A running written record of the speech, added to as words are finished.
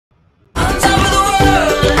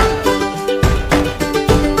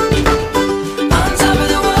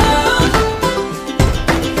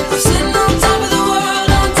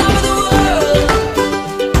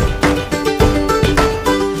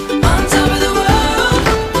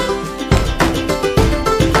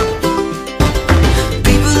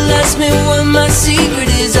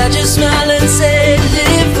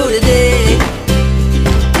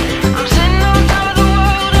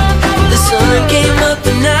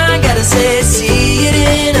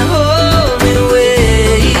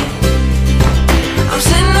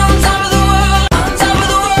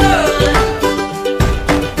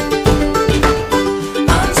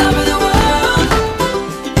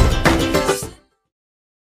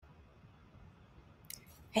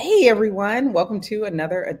Hey everyone, welcome to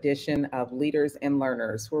another edition of Leaders and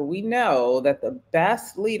Learners, where we know that the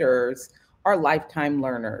best leaders are lifetime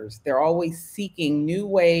learners. They're always seeking new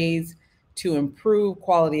ways to improve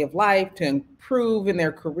quality of life, to improve in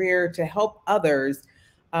their career, to help others.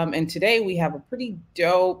 And today we have a pretty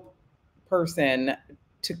dope person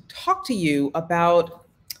to talk to you about,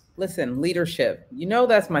 listen, leadership. You know,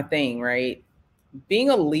 that's my thing, right? Being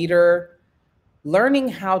a leader, learning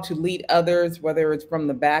how to lead others, whether it's from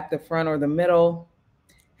the back, the front, or the middle,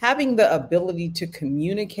 having the ability to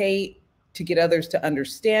communicate, to get others to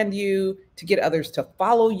understand you, to get others to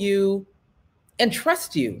follow you and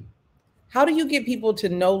trust you. How do you get people to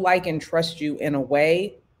know, like, and trust you in a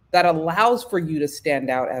way that allows for you to stand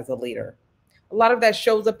out as a leader? A lot of that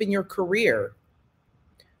shows up in your career.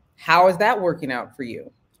 How is that working out for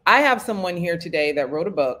you? I have someone here today that wrote a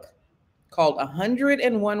book called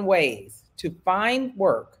 101 Ways to Find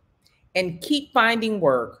Work and Keep Finding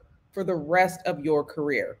Work for the Rest of Your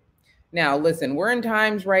Career. Now, listen, we're in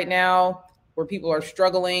times right now where people are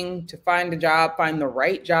struggling to find a job, find the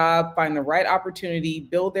right opportunity,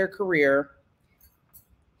 build their career.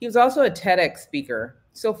 He was also a TEDx speaker.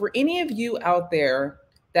 So, for any of you out there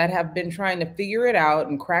that have been trying to figure it out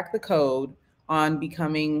and crack the code on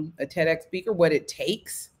becoming a TEDx speaker, what it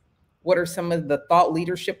takes, what are some of the thought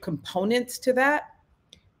leadership components to that?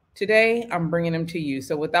 Today, I'm bringing them to you.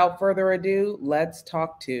 So without further ado, let's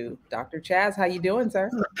talk to Dr. Chaz. How you doing, sir?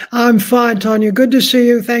 I'm fine, Tanya. Good to see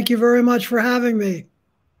you. Thank you very much for having me.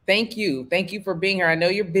 Thank you. Thank you for being here. I know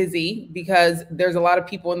you're busy because there's a lot of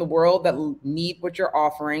people in the world that need what you're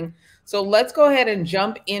offering. So let's go ahead and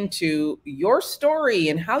jump into your story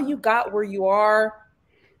and how you got where you are.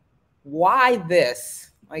 Why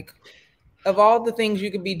this? Like, of all the things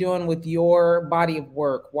you could be doing with your body of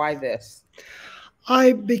work, why this?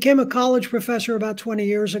 I became a college professor about 20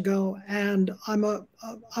 years ago, and I'm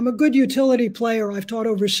a good utility player. I've taught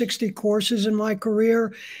over 60 courses in my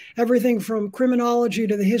career, everything from criminology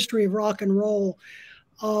to the history of rock and roll.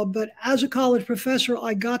 But as a college professor,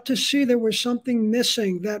 I got to see there was something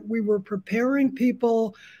missing, that we were preparing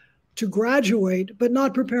people to graduate, but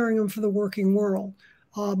not preparing them for the working world.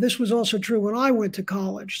 This was also true when I went to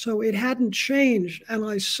college. So it hadn't changed. And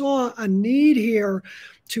I saw a need here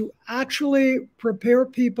to actually prepare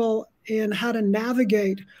people in how to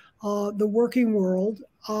navigate the working world.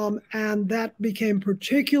 And that became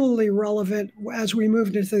particularly relevant as we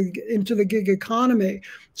moved into the gig economy.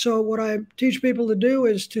 So what I teach people to do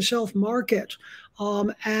is to self-market.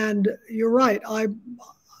 And you're right.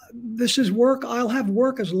 This is work. I'll have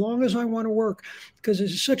work as long as I want to work, because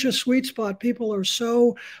it's such a sweet spot. People are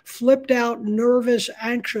so flipped out, nervous,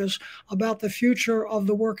 anxious about the future of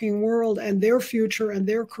the working world and their future and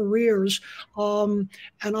their careers. And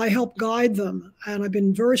I help guide them. And I've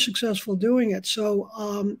been very successful doing it. So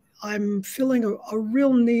I'm feeling a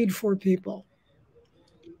real need for people.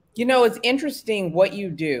 You know, it's interesting what you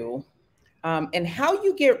do, and how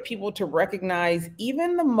you get people to recognize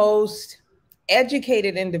even the most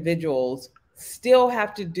educated individuals still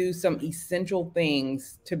have to do some essential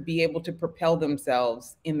things to be able to propel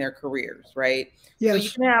themselves in their careers, right? So you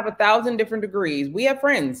Yes. can have 1,000 different degrees. We have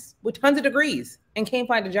friends with tons of degrees and can't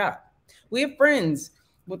find a job. We have friends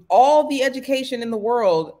with all the education in the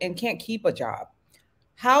world and can't keep a job.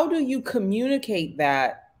 How do you communicate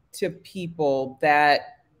that to people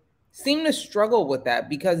that seem to struggle with that?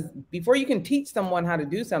 Because before you can teach someone how to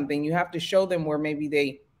do something, you have to show them where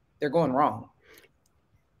maybe they're going wrong.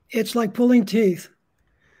 It's like pulling teeth.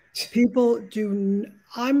 People do.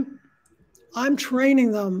 I'm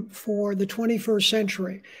training them for the 21st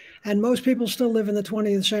century, and most people still live in the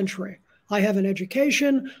 20th century. I have an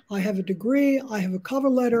education, I have a degree, I have a cover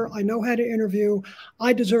letter, I know how to interview,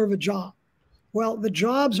 I deserve a job. Well, the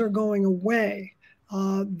jobs are going away.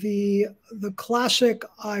 The classic,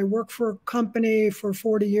 I work for a company for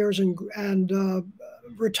 40 years and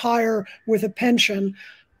retire with a pension.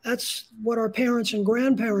 That's what our parents and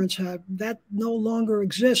grandparents had. That no longer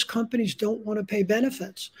exists. Companies don't want to pay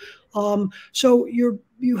benefits. So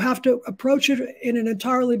you have to approach it in an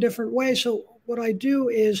entirely different way. So what I do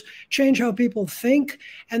is change how people think,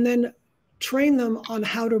 and then train them on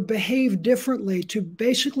how to behave differently, to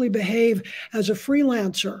basically behave as a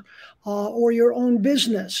freelancer or your own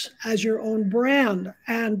business, as your own brand.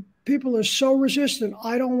 And people are so resistant.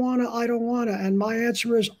 I don't want to, I don't want to. And my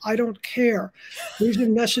answer is, I don't care. These are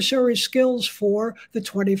necessary skills for the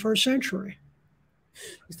 21st century.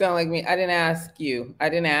 You sound like me. I didn't ask you. I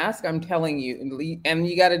didn't ask. I'm telling you. And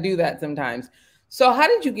you got to do that sometimes. So how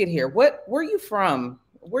did you get here? Where are you from?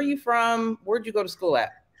 Where are you from? Where'd you go to school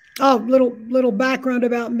at? Oh, little background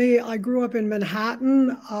about me. I grew up in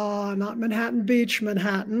Manhattan, not Manhattan Beach,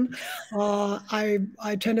 Manhattan. I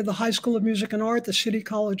attended the High School of Music and Art, the City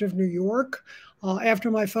College of New York.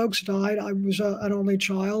 After my folks died, I was an only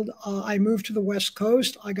child. I moved to the West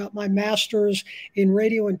Coast. I got my master's in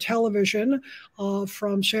radio and television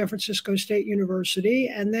from San Francisco State University.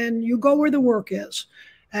 And then you go where the work is.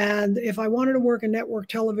 And if I wanted to work in network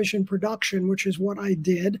television production, which is what I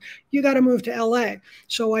did, you got to move to LA.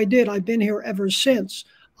 So I did. I've been here ever since.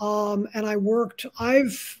 And I worked,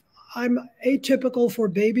 I'm atypical for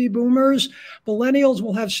baby boomers. Millennials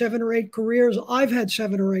will have 7 or 8 careers. I've had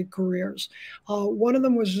 7 or 8 careers. One of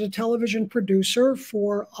them was as a television producer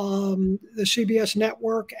for the CBS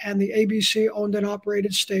network and the ABC owned and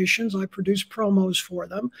operated stations. I produced promos for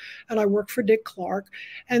them, and I worked for Dick Clark.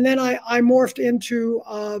 And then I morphed into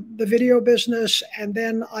the video business, and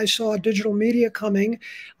then I saw digital media coming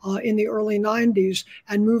in the early 90s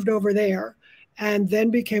and moved over there and then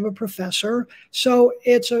became a professor. So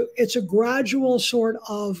it's a gradual sort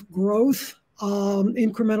of growth,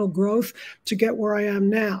 incremental growth to get where I am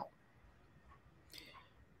now.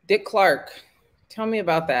 Dick Clark, tell me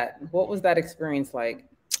about that. What was that experience like?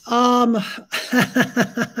 Um,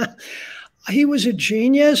 he was a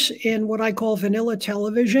genius in what I call vanilla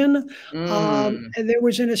television. And there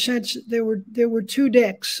was, in a sense, there were two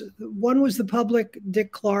Dicks. One was the public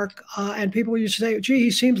Dick Clark, and people used to say, "Gee,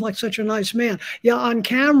 he seems like such a nice man." Yeah, on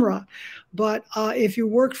camera. But if you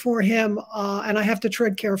worked for him, and I have to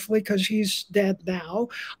tread carefully because he's dead now,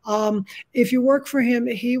 if you work for him,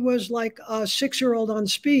 he was like a 6-year-old on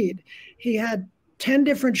speed. He had 10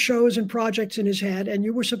 different shows and projects in his head, and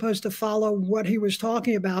you were supposed to follow what he was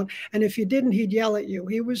talking about. And if you didn't, he'd yell at you.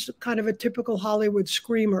 He was kind of a typical Hollywood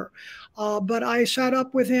screamer. But I sat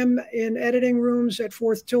up with him in editing rooms at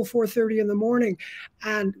till 4:30 in the morning.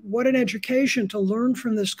 And what an education to learn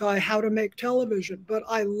from this guy how to make television. But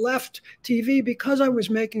I left TV because I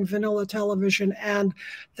was making vanilla television. And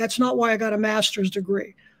that's not why I got a master's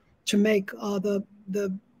degree, to make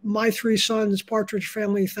the My Three Sons Partridge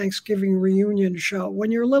Family Thanksgiving reunion show. When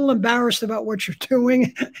you're a little embarrassed about what you're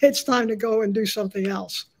doing, it's time to go and do something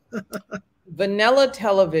else. Vanilla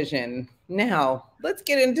television. Now, let's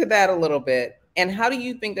get into that a little bit. And how do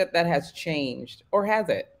you think that that has changed, or has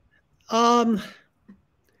it?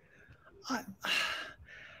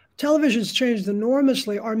 Television's changed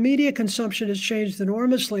enormously. Our media consumption has changed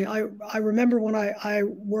enormously. I remember when I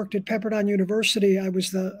worked at Pepperdine University, I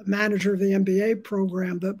was the manager of the MBA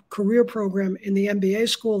program, the career program in the MBA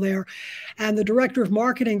school there. And the director of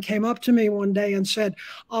marketing came up to me one day and said,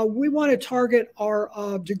 "We want to target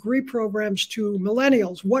our degree programs to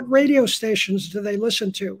millennials. What radio stations do they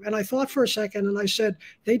listen to?" And I thought for a second and I said,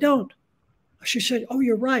 "They don't." She said, "Oh,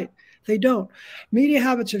 you're right. They don't." Media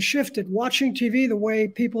habits have shifted. Watching TV the way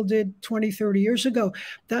people did 20, 30 years ago,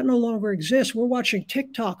 that no longer exists. We're watching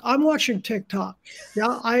TikTok. I'm watching TikTok.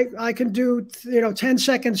 Yeah, I can do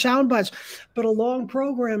 10-second sound bites, but a long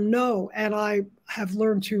program, no. And I have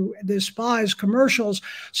learned to despise commercials.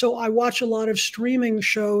 So I watch a lot of streaming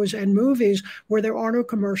shows and movies where there are no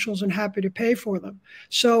commercials and happy to pay for them.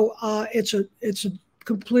 So it's a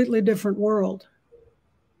completely different world.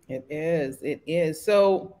 It is. It is.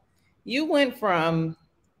 So you went from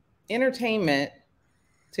entertainment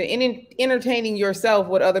to entertaining yourself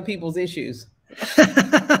with other people's issues.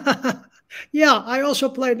 Yeah, I also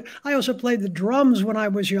played the drums when I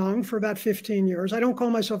was young for about 15 years. I don't call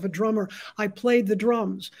myself a drummer. I played the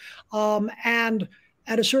drums. And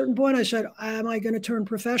at a certain point, I said, "Am I going to turn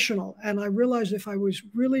professional?" And I realized if I was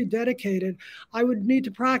really dedicated, I would need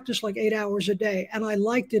to practice like 8 hours a day. And I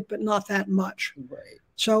liked it, but not that much. Right.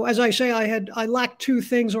 So as I say, I lacked two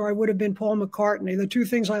things, or I would have been Paul McCartney. The two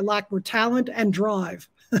things I lacked were talent and drive.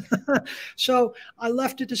 So I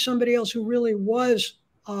left it to somebody else who really was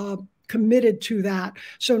committed to that.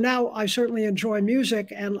 So now I certainly enjoy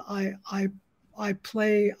music, and I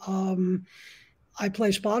play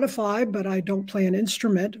Spotify, but I don't play an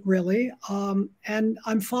instrument really, and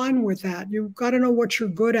I'm fine with that. You've got to know what you're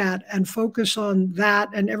good at and focus on that,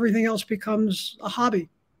 and everything else becomes a hobby.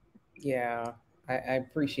 Yeah, I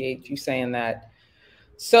appreciate you saying that.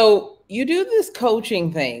 So you do this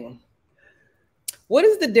coaching thing. What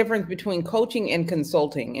is the difference between coaching and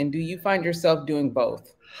consulting? And do you find yourself doing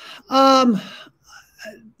both?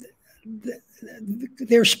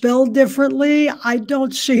 They're spelled differently. I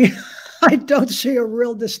don't see a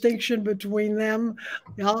real distinction between them.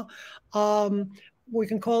 Yeah. We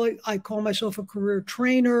can call it, I call myself a career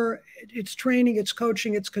trainer. It's training, it's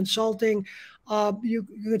coaching, it's consulting. you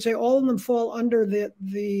could say all of them fall under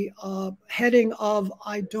the heading of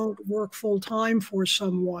I don't work full time for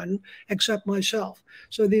someone except myself.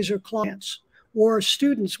 So these are clients or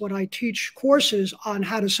students when I teach courses on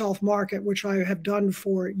how to self-market, which I have done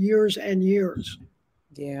for years and years.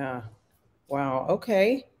 Yeah. Wow.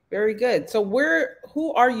 Okay. Very good. So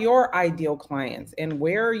who are your ideal clients and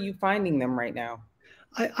where are you finding them right now?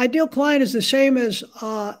 Ideal client is the same as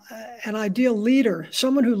an ideal leader,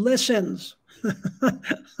 someone who listens.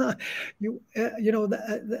 To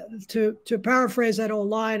paraphrase that old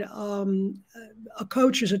line, a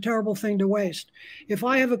coach is a terrible thing to waste. If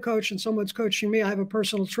I have a coach and someone's coaching me, I have a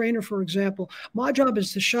personal trainer, for example. My job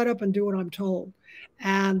is to shut up and do what I'm told,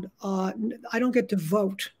 and I don't get to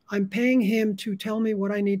vote. I'm paying him to tell me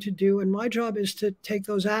what I need to do, and my job is to take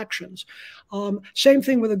those actions. Same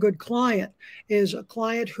thing with a good client is a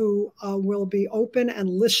client who will be open and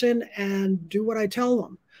listen and do what I tell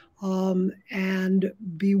them. And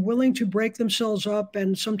be willing to break themselves up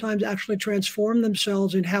and sometimes actually transform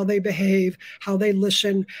themselves in how they behave, how they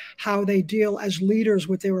listen, how they deal as leaders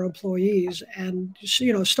with their employees, and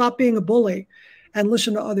stop being a bully and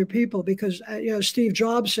listen to other people because Steve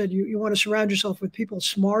Jobs said you want to surround yourself with people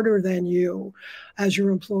smarter than you as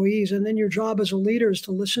your employees, and then your job as a leader is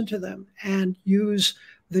to listen to them and use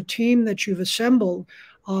the team that you've assembled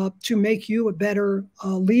to make you a better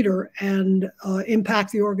leader and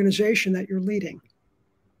impact the organization that you're leading.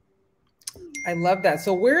 I love that.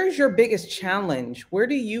 So where is your biggest challenge? Where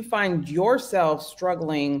do you find yourself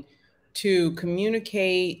struggling to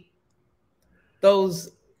communicate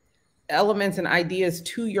those elements and ideas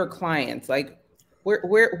to your clients? Like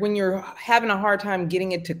where when you're having a hard time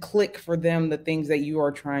getting it to click for them, the things that you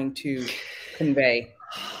are trying to convey?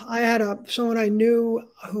 I had someone I knew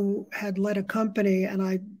who had led a company,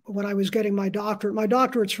 and when I was getting my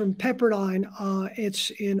doctorate's from Pepperdine. It's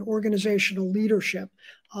in organizational leadership,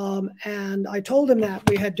 and I told him that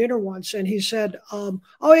we had dinner once, and he said,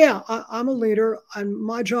 "Oh yeah, I'm a leader, and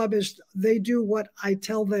my job is they do what I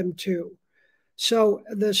tell them to." So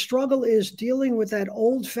the struggle is dealing with that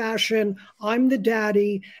old-fashioned, I'm the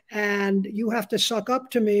daddy, and you have to suck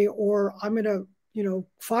up to me, or I'm going to,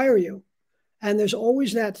 fire you. And there's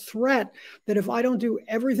always that threat that if I don't do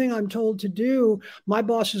everything I'm told to do, my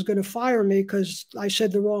boss is going to fire me because I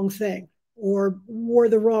said the wrong thing or wore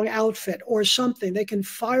the wrong outfit or something. They can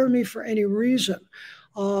fire me for any reason.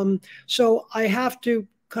 So I have to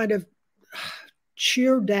kind of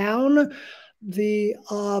cheer down the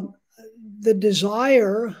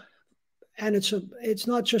desire, and it's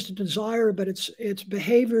not just a desire, but it's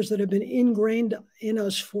behaviors that have been ingrained in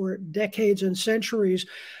us for decades and centuries,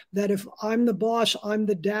 that if I'm the boss, I'm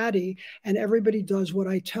the daddy, and everybody does what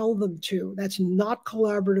I tell them to. That's not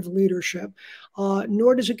collaborative leadership,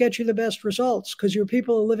 nor does it get you the best results, because your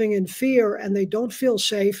people are living in fear and they don't feel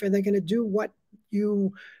safe, and they're going to do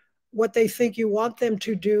what they think you want them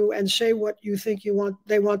to do and say what you think you want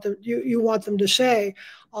them to say,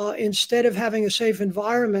 instead of having a safe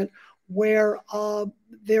environment where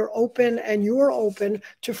they're open and you're open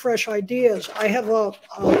to fresh ideas. I have a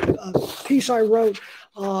piece I wrote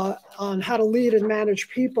on how to lead and manage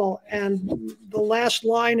people, and the last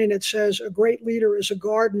line in it says, "A great leader is a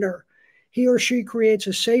gardener. He or she creates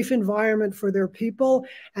a safe environment for their people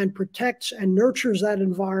and protects and nurtures that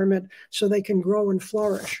environment so they can grow and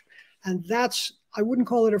flourish." And I wouldn't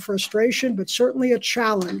call it a frustration, but certainly a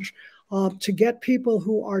challenge to get people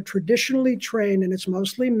who are traditionally trained, and it's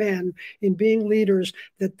mostly men, in being leaders,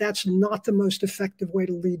 that's not the most effective way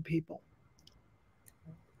to lead people.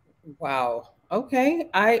 Wow. Okay.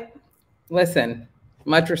 Listen,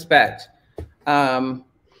 much respect.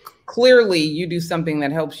 Clearly you do something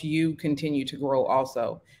that helps you continue to grow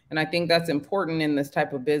also. And I think that's important in this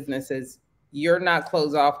type of business is you're not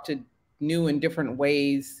closed off to new and different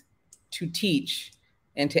ways to teach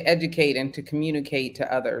and to educate and to communicate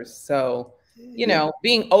to others. So,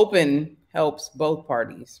 being open helps both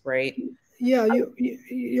parties, right? Yeah,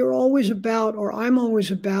 you're always about, or I'm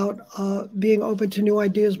always about, being open to new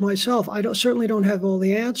ideas myself. Certainly don't have all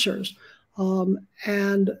the answers,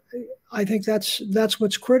 and I think that's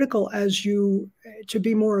what's critical to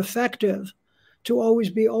be more effective, to always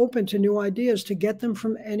be open to new ideas, to get them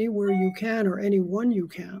from anywhere you can or anyone you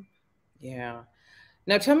can. Yeah.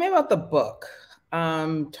 Now tell me about the book.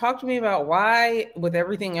 Talk to me about why, with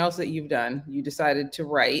everything else that you've done, you decided to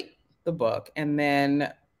write the book, and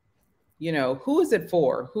then who is it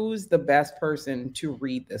for? Who's the best person to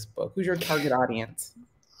read this book? Who's your target audience?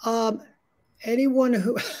 Anyone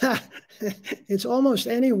who, it's almost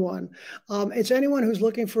anyone. It's anyone who's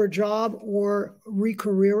looking for a job or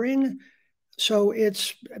recareering. So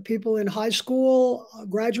it's people in high school,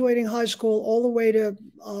 graduating high school, all the way to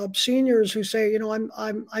seniors who say,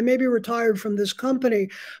 I may be retired from this company,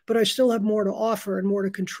 but I still have more to offer and more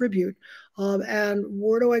to contribute. And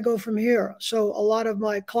where do I go from here? So a lot of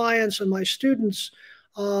my clients and my students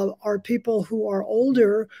are people who are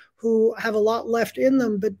older, who have a lot left in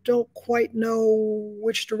them, but don't quite know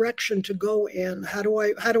which direction to go in. How do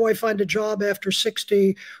I find a job after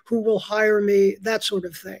 60? Who will hire me? That sort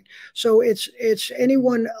of thing. So it's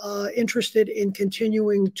anyone interested in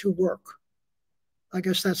continuing to work. I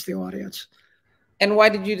guess that's the audience. And why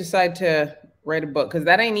did you decide to write a book? Because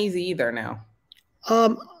that ain't easy either now.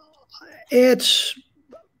 It's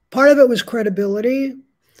part of it was credibility.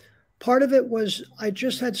 Part of it was I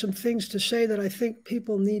just had some things to say that I think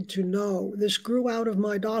people need to know. This grew out of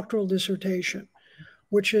my doctoral dissertation,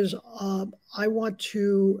 which is I want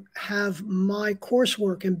to have my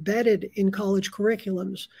coursework embedded in college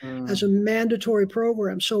curriculums as a mandatory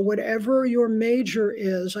program. So whatever your major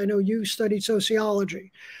is, I know you studied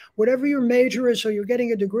sociology, whatever your major is, so you're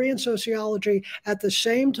getting a degree in sociology at the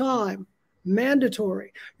same time,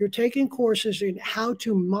 mandatory. You're taking courses in how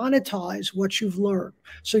to monetize what you've learned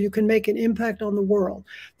so you can make an impact on the world.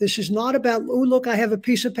 This is not about, oh, look, I have a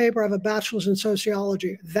piece of paper, I have a bachelor's in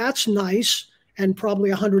sociology. That's nice. And probably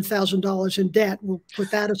 $100,000 in debt. We'll put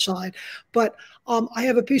that aside. But I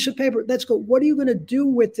have a piece of paper. Let's go. What are you going to do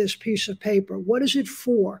with this piece of paper? What is it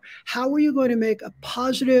for? How are you going to make a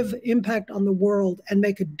positive impact on the world and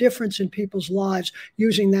make a difference in people's lives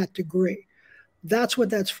using that degree? That's what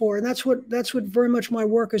that's for. And that's what very much my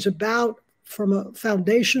work is about from a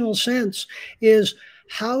foundational sense, is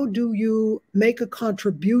how do you make a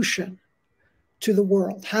contribution to the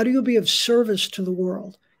world? How do you be of service to the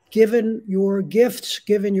world? Given your gifts,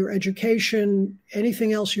 given your education,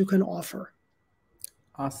 anything else you can offer.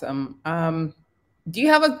 Awesome. Do you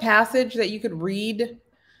have a passage that you could read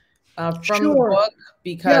from Sure. the book?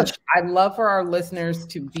 Because yes. I'd love for our listeners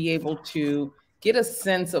to be able to get a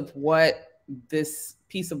sense of what this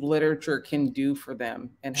piece of literature can do for them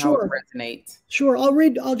and how it resonates. Sure.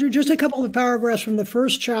 I'll do just a couple of paragraphs from the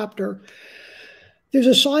first chapter. There's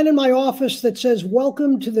a sign in my office that says,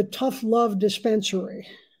 "Welcome to the Tough Love Dispensary."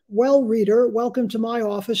 Well, reader, welcome to my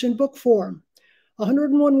office in book form.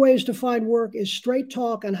 101 Ways to Find Work is straight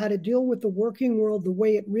talk on how to deal with the working world the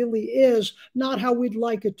way it really is, not how we'd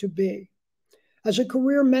like it to be. As a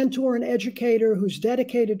career mentor and educator who's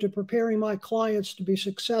dedicated to preparing my clients to be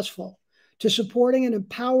successful, to supporting and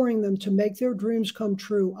empowering them to make their dreams come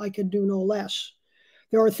true, I can do no less.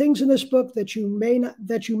 There are things in this book that you may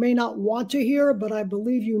not want to hear, but I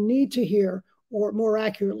believe you need to hear, or more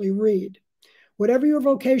accurately, read. Whatever your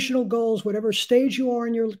vocational goals, whatever stage you are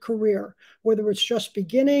in your career, whether it's just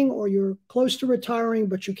beginning or you're close to retiring,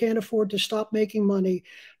 but you can't afford to stop making money,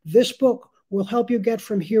 this book will help you get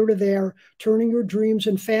from here to there, turning your dreams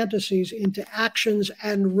and fantasies into actions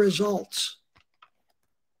and results.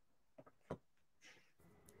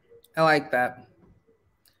 I like that.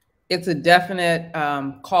 It's a definite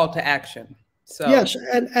call to action. So yes,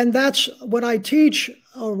 and that's what I teach,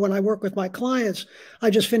 or when I work with my clients. I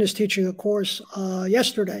just finished teaching a course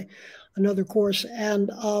yesterday, another course, and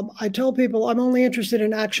I tell people I'm only interested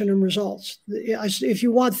in action and results. If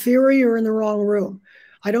you want theory, you're in the wrong room.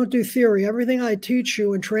 I don't do theory. Everything I teach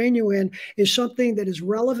you and train you in is something that is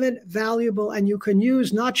relevant, valuable, and you can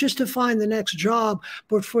use not just to find the next job,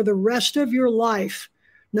 but for the rest of your life.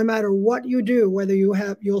 No matter what you do, whether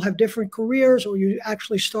you'll have different careers or you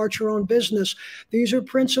actually start your own business, these are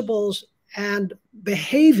principles and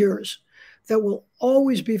behaviors that will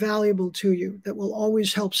always be valuable to you, that will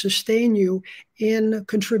always help sustain you in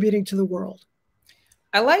contributing to the world.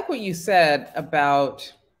 I like what you said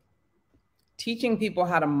about teaching people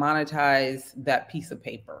how to monetize that piece of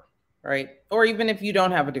paper, right? Or even if you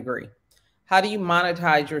don't have a degree, how do you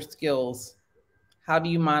monetize your skills? How do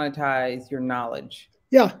you monetize your knowledge?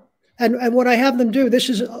 Yeah. And what I have them do, this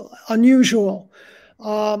is unusual.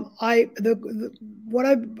 Where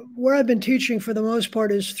I've been teaching for the most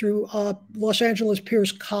part is through Los Angeles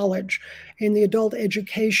Pierce College in the adult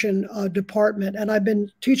education department. And I've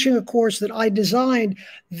been teaching a course that I designed.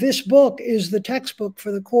 This book is the textbook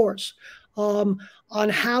for the course on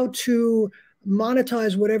how to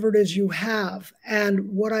monetize whatever it is you have. And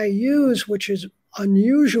what I use, which is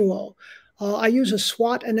unusual, I use a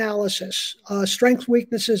SWOT analysis, strengths,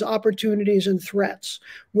 weaknesses, opportunities, and threats,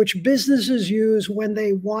 which businesses use when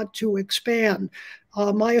they want to expand.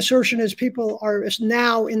 My assertion is people are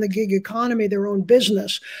now in the gig economy, their own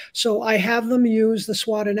business. So I have them use the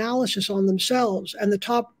SWOT analysis on themselves. And the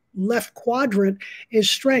top left quadrant is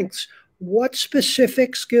strengths. What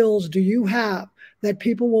specific skills do you have that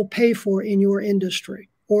people will pay for in your industry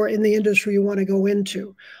or in the industry you want to go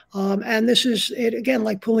into. And this is, it again,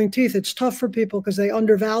 like pulling teeth. It's tough for people because they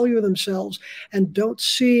undervalue themselves and don't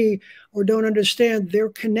see or don't understand their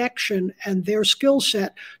connection and their skill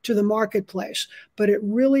set to the marketplace. But it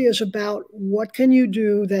really is about what can you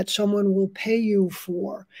do that someone will pay you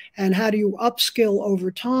for, and how do you upskill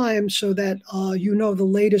over time so that you know the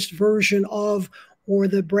latest version of or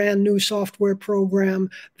the brand new software program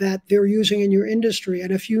that they're using in your industry.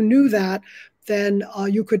 And if you knew that, then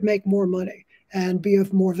you could make more money and be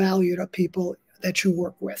of more value to people that you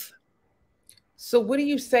work with. So what do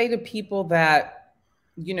you say to people that,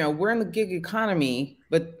 we're in the gig economy,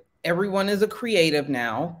 but everyone is a creative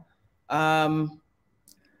now. No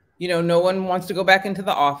one wants to go back into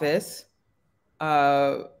the office.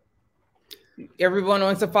 Everyone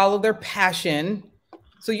wants to follow their passion.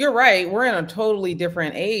 So you're right. We're in a totally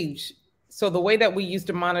different age. So the way that we used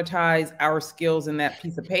to monetize our skills in that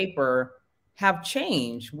piece of paper have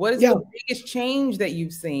changed. What is the biggest change that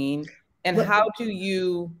you've seen? And how do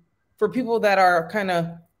you, for people that are kind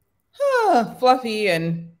of fluffy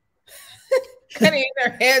and kind of in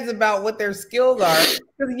their heads about what their skills are,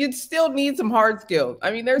 because you'd still need some hard skills. I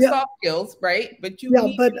mean, there's soft skills, right? But you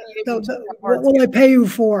need to be able to have hard what will I pay you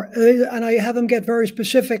for? And I have them get very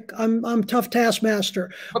specific. I'm tough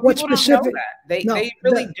taskmaster. But what people specific? Don't know that. They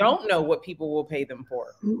really don't know what people will pay them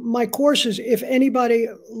for. My courses, if anybody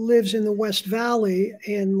lives in the West Valley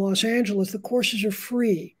in Los Angeles, the courses are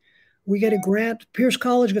free. We get a grant. Pierce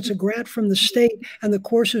College gets a grant from the state, and the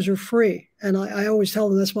courses are free. And I always tell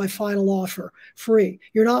them that's my final offer, free.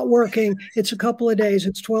 You're not working. It's a couple of days.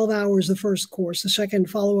 It's 12 hours, the first course. The second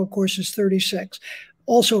follow-up course is 36,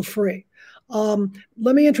 also free.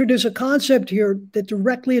 Let me introduce a concept here that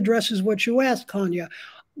directly addresses what you asked, Kanya,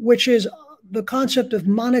 which is the concept of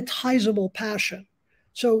monetizable passion.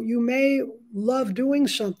 So you may love doing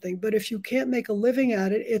something, but if you can't make a living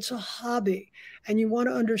at it, it's a hobby. And you want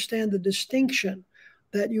to understand the distinction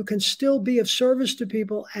that you can still be of service to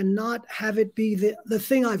people and not have it be the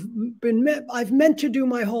thing I've meant to do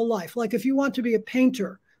my whole life. Like if you want to be a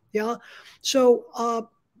painter, yeah. So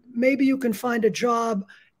maybe you can find a job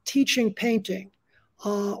teaching painting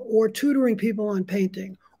or tutoring people on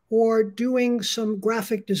painting or doing some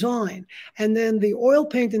graphic design. And then the oil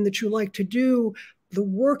painting that you like to do, the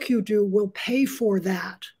work you do will pay for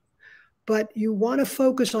that. But you want to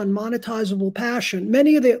focus on monetizable passion.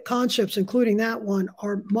 Many of the concepts, including that one,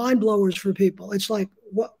 are mind blowers for people. It's like,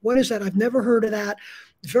 what is that? I've never heard of that.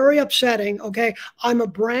 Very upsetting. Okay, I'm a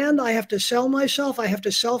brand. I have to sell myself. I have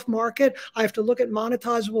to self-market. I have to look at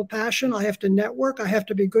monetizable passion. I have to network. I have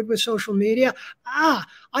to be good with social media. I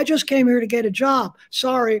just came here to get a job.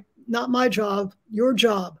 Sorry, not my job, your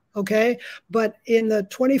job. Okay. But in the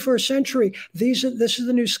 21st century, this is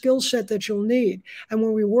the new skill set that you'll need. And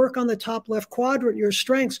when we work on the top left quadrant, your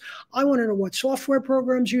strengths, I want to know what software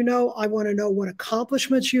programs you know. I want to know what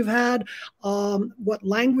accomplishments you've had, what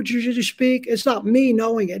languages you speak. It's not me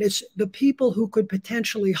knowing it. It's the people who could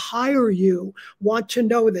potentially hire you want to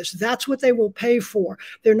know this. That's what they will pay for.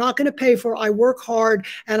 They're not going to pay for, I work hard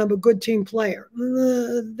and I'm a good team player.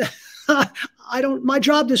 My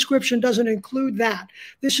job description doesn't include that.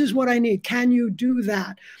 This is what I need. Can you do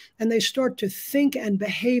that? And they start to think and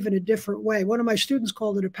behave in a different way. One of my students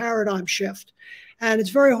called it a paradigm shift. And it's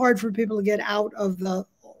very hard for people to get out of the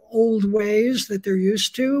old ways that they're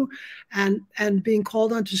used to and being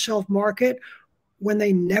called on to self-market when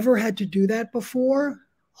they never had to do that before.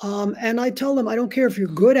 And I tell them, I don't care if you're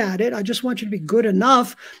good at it. I just want you to be good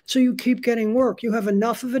enough so you keep getting work. You have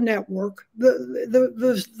enough of a network.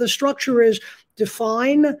 The structure is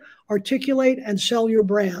define, articulate, and sell your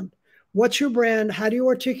brand. What's your brand? How do you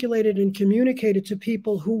articulate it and communicate it to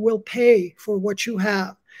people who will pay for what you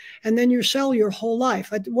have? And then you sell your whole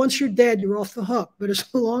life. Once you're dead, you're off the hook. But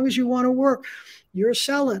as long as you want to work, you're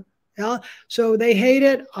selling. Yeah. So they hate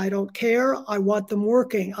it. I don't care. I want them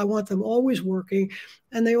working. I want them always working.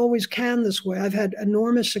 And they always can this way. I've had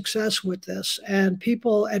enormous success with this. And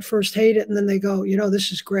people at first hate it. And then they go,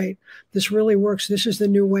 this is great. This really works. This is the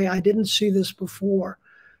new way. I didn't see this before.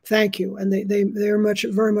 Thank you. And they're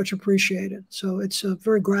very much appreciated. So it's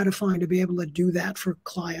very gratifying to be able to do that for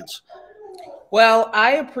clients. Well,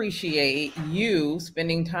 I appreciate you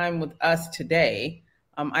spending time with us today.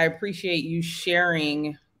 I appreciate you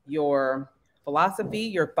sharing your philosophy,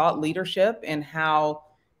 your thought leadership, and how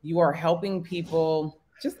you are helping people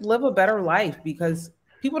just live a better life, because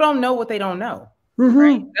people don't know what they don't know. Mm-hmm.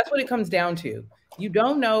 Right? That's what it comes down to. You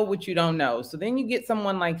don't know what you don't know. So then you get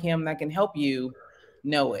someone like him that can help you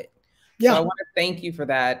know it. Yeah. So I want to thank you for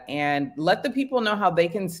that, and let the people know how they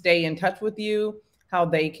can stay in touch with you, how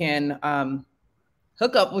they can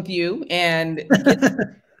hook up with you and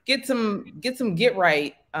get some get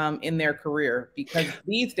right in their career, because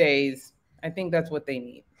these days I think that's what they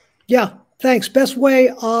need. Yeah, thanks. Best way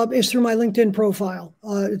is through my LinkedIn profile.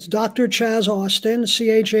 It's Dr. Chaz Austin,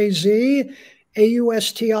 ChazAustin,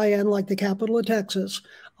 like the capital of Texas.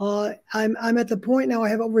 I'm at the point now I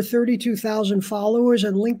have over 32,000 followers,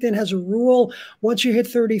 and LinkedIn has a rule. Once you hit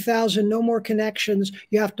 30,000, no more connections.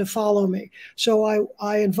 You have to follow me. So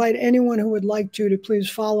I invite anyone who would like to please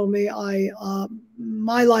follow me.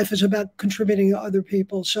 My life is about contributing to other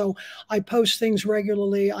people. So I post things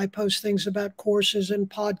regularly. I post things about courses and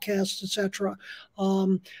podcasts, etc.,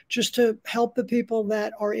 just to help the people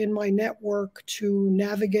that are in my network to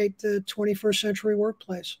navigate the 21st century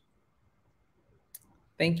workplace.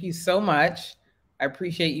 Thank you so much. I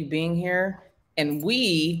appreciate you being here, and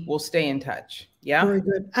we will stay in touch. Yeah. Very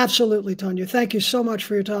good. Absolutely, Tanya. Thank you so much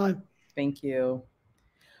for your time. Thank you.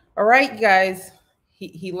 All right, you guys.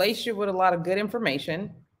 He laced you with a lot of good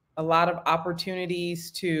information, a lot of opportunities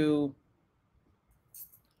to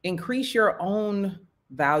increase your own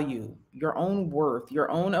value, your own worth, your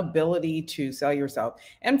own ability to sell yourself.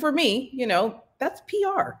 And for me, that's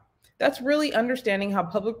PR. That's really understanding how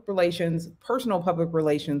public relations, personal public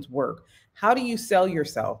relations work. How do you sell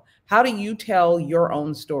yourself? How do you tell your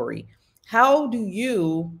own story? How do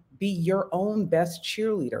you be your own best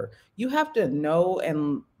cheerleader? You have to know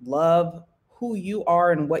and love who you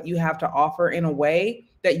are and what you have to offer in a way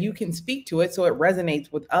that you can speak to it so it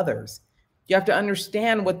resonates with others. You have to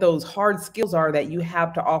understand what those hard skills are that you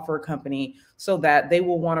have to offer a company so that they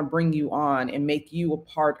will want to bring you on and make you a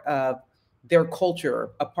part of their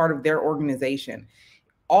culture, a part of their organization.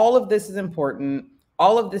 All of this is important.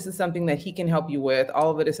 All of this is something that he can help you with.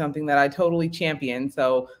 All of it is something that I totally champion.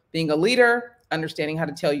 So being a leader, understanding how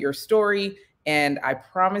to tell your story. And I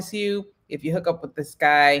promise you, if you hook up with this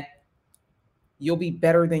guy, you'll be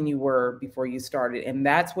better than you were before you started. And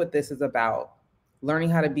that's what this is about. Learning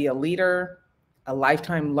how to be a leader, a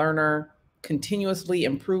lifetime learner, continuously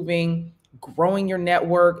improving, growing your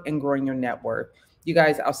network and growing your net worth. You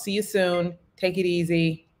guys, I'll see you soon. Take it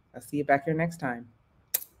easy. I'll see you back here next time.